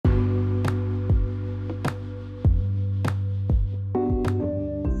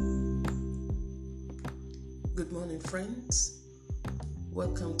friends.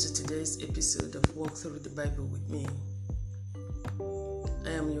 Welcome to today's episode of Walk Through the Bible with me.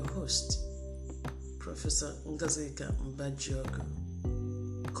 I am your host, Professor Ngazika Mbajiogu,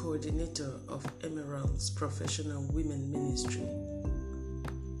 Coordinator of Emerald's Professional Women Ministry.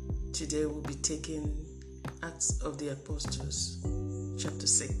 Today we'll be taking Acts of the Apostles, chapter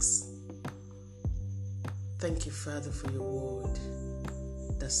 6. Thank you, Father, for your word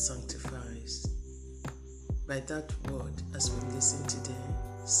that sanctifies. By that word, as we listen today,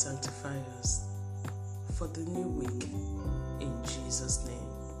 sanctify us for the new week. In Jesus' name,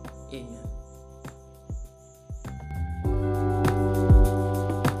 amen.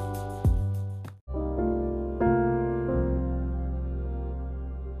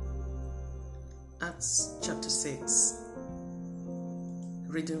 Acts chapter 6.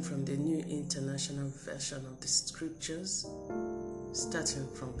 Reading from the New International Version of the Scriptures, starting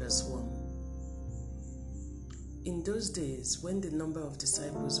from verse 1. In those days, when the number of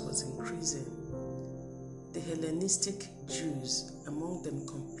disciples was increasing, the Hellenistic Jews among them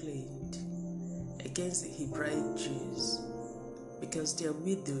complained against the Hebraic Jews because their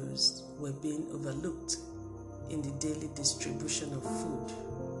widows were being overlooked in the daily distribution of food.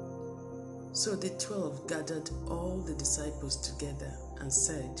 So the 12 gathered all the disciples together and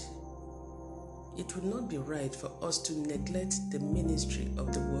said, "It would not be right for us to neglect the ministry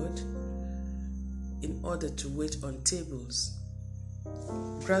of the word in order to wait on tables.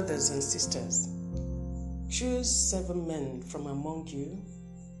 Brothers and sisters, choose 7 men from among you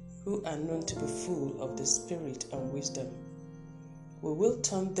who are known to be full of the Spirit and wisdom. We will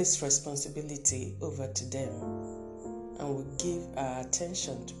turn this responsibility over to them and will give our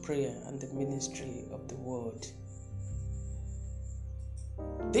attention to prayer and the ministry of the word."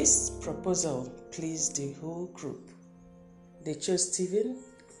 This proposal pleased the whole group. They chose Stephen,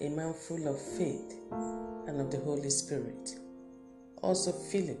 a man full of faith and of the Holy Spirit, also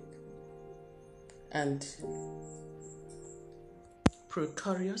Philip and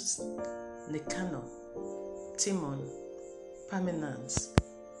Prochorus, Nicanor, Timon, Parmenas,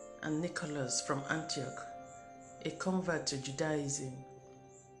 and Nicholas from Antioch, a convert to Judaism.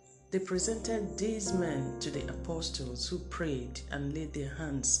 They presented these men to the apostles, who prayed and laid their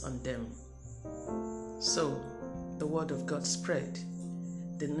hands on them. So the word of God spread.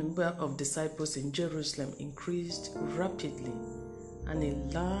 The number of disciples in Jerusalem increased rapidly, and a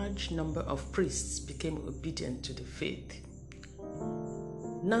large number of priests became obedient to the faith.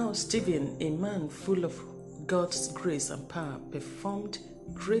 Now Stephen, a man full of God's grace and power, performed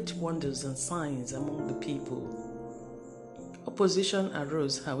great wonders and signs among the people. Opposition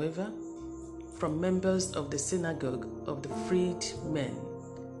arose, however, from members of the synagogue of the freedmen,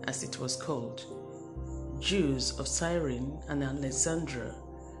 as it was called, Jews of Cyrene and Alexandria,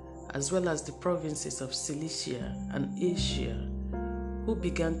 as well as the provinces of Cilicia and Asia, who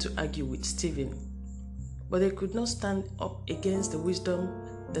began to argue with Stephen. But they could not stand up against the wisdom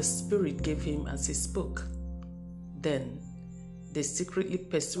the Spirit gave him as he spoke. Then they secretly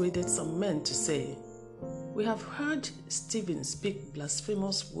persuaded some men to say, "We have heard Stephen speak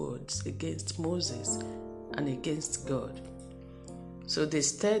blasphemous words against Moses and against God." So they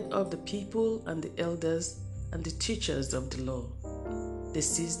stirred up the people and the elders and the teachers of the law. They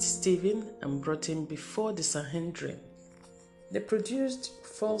seized Stephen and brought him before the Sanhedrin. They produced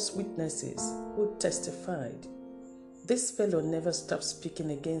false witnesses who testified, "This fellow never stops speaking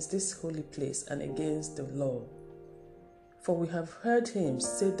against this holy place and against the law. For we have heard him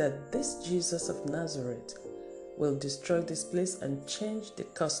say that this Jesus of Nazareth will destroy this place and change the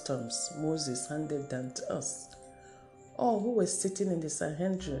customs Moses handed down to us." All who were sitting in the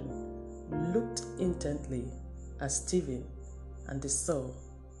Sanhedrin looked intently at Stephen, and they saw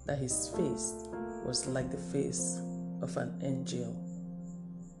that his face was like the face of an angel.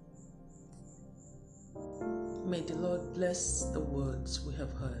 May the Lord bless the words we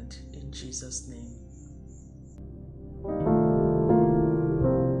have heard in Jesus' name.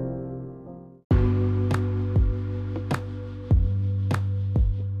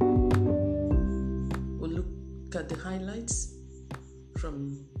 We'll look at the highlights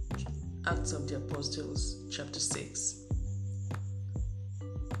from Acts of the Apostles, chapter 6.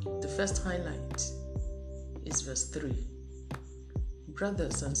 The first highlight is verse 3.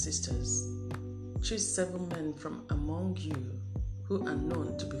 Brothers and sisters, choose 7 men from among you who are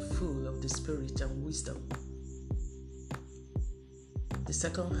known to be full of the Spirit and wisdom. The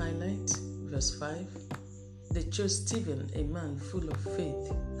second highlight, verse 5. They chose Stephen, a man full of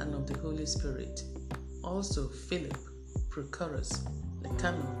faith and of the Holy Spirit, also Philip, Prochorus,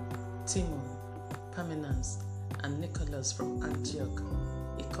 Nicanor, Timon, Parmenas, and Nicholas from Antioch,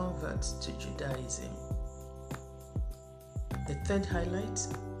 a convert to Judaism. The third highlight,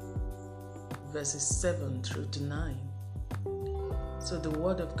 verses 7 through to 9. So the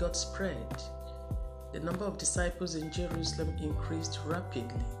word of God spread. The number of disciples in Jerusalem increased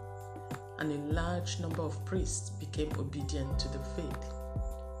rapidly, and a large number of priests became obedient to the faith.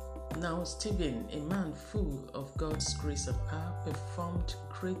 Now Stephen, a man full of God's grace and power, performed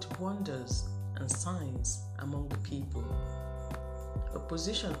great wonders and signs among the people.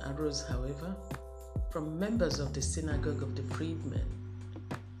 Opposition arose, however, from members of the synagogue of the freedmen,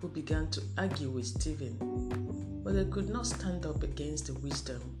 who began to argue with Stephen, but they could not stand up against the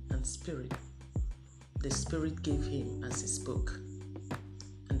wisdom and spirit the Spirit gave him as he spoke.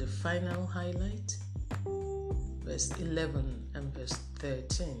 And the final highlight, verse 11 and verse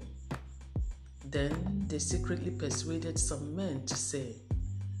 13. Then they secretly persuaded some men to say,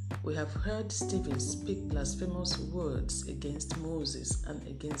 "We have heard Stephen speak blasphemous words against Moses and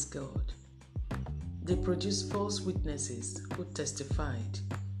against God." They produced false witnesses who testified,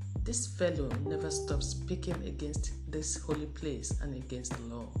 "This fellow never stops speaking against this holy place and against the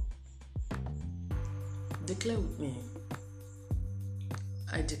law." Declare with me.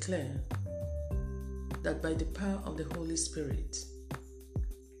 I declare that by the power of the Holy Spirit,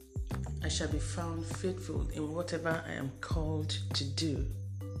 I shall be found faithful in whatever I am called to do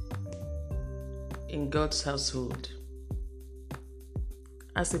in God's household.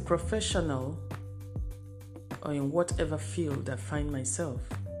 As a professional, or in whatever field I find myself,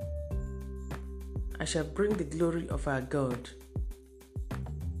 I shall bring the glory of our God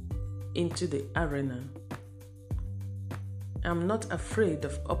into the arena. I am not afraid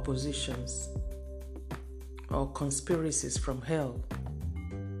of oppositions or conspiracies from hell.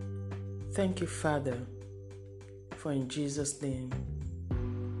 Thank you, Father, for in Jesus' name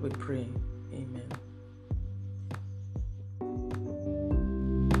we pray. Amen.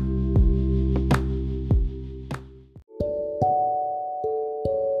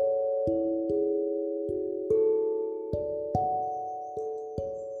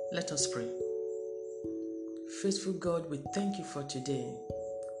 Let us pray. Faithful God, we thank you for today.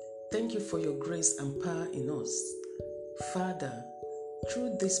 Thank you for your grace and power in us. Father,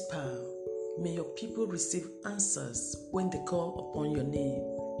 through this power, may your people receive answers when they call upon your name.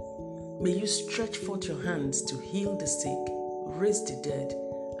 May you stretch forth your hands to heal the sick, raise the dead,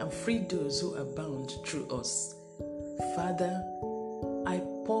 and free those who are bound through us. Father, I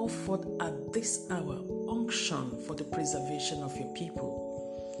pour forth at this hour unction for the preservation of your people.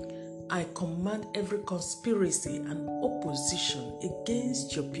 I command every conspiracy and opposition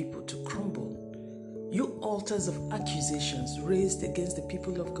against your people to crumble. You altars of accusations raised against the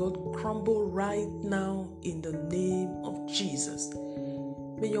people of God crumble right now in the name of Jesus.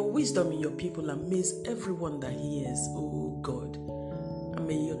 May your wisdom in your people amaze everyone that hears, O God. And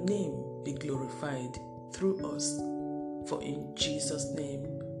may your name be glorified through us. For in Jesus' name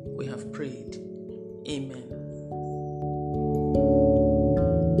we have prayed. Amen.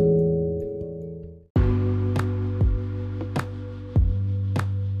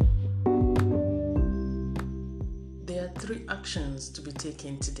 There are 3 actions to be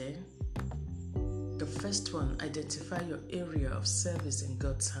taken today. The first one, identify your area of service in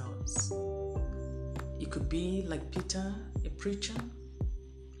God's house. You could be like Peter, a preacher,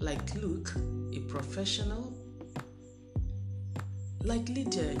 like Luke, a professional. Like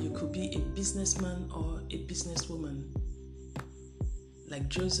Lydia, you could be a businessman or a businesswoman. Like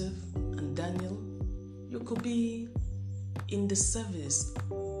Joseph and Daniel, you could be in the service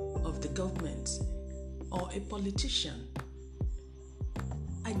of the government or a politician.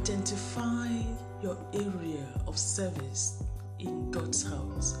 Identify your area of service in God's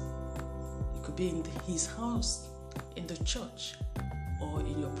house. You could be in his house, in the church, or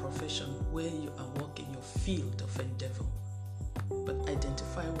in your profession where you are working your field of endeavor. But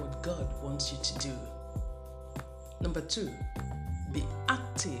identify what God wants you to do. Number 2, be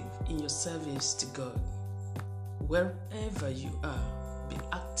active in your service to God. Wherever you are, be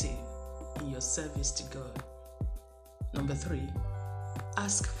active in your service to God. Number 3,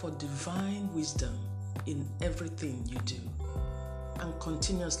 ask for divine wisdom in everything you do, and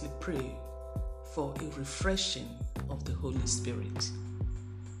continuously pray for a refreshing of the Holy Spirit.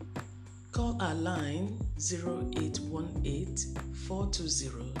 Call our line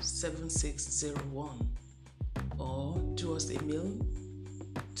 0818-420-7601 or do us a mail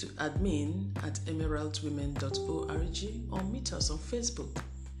to admin@emeraldwomen.org or meet us on Facebook.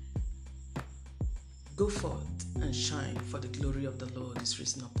 Go forth and shine, for the glory of the Lord is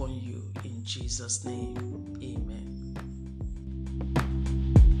risen upon you. In Jesus' name, amen.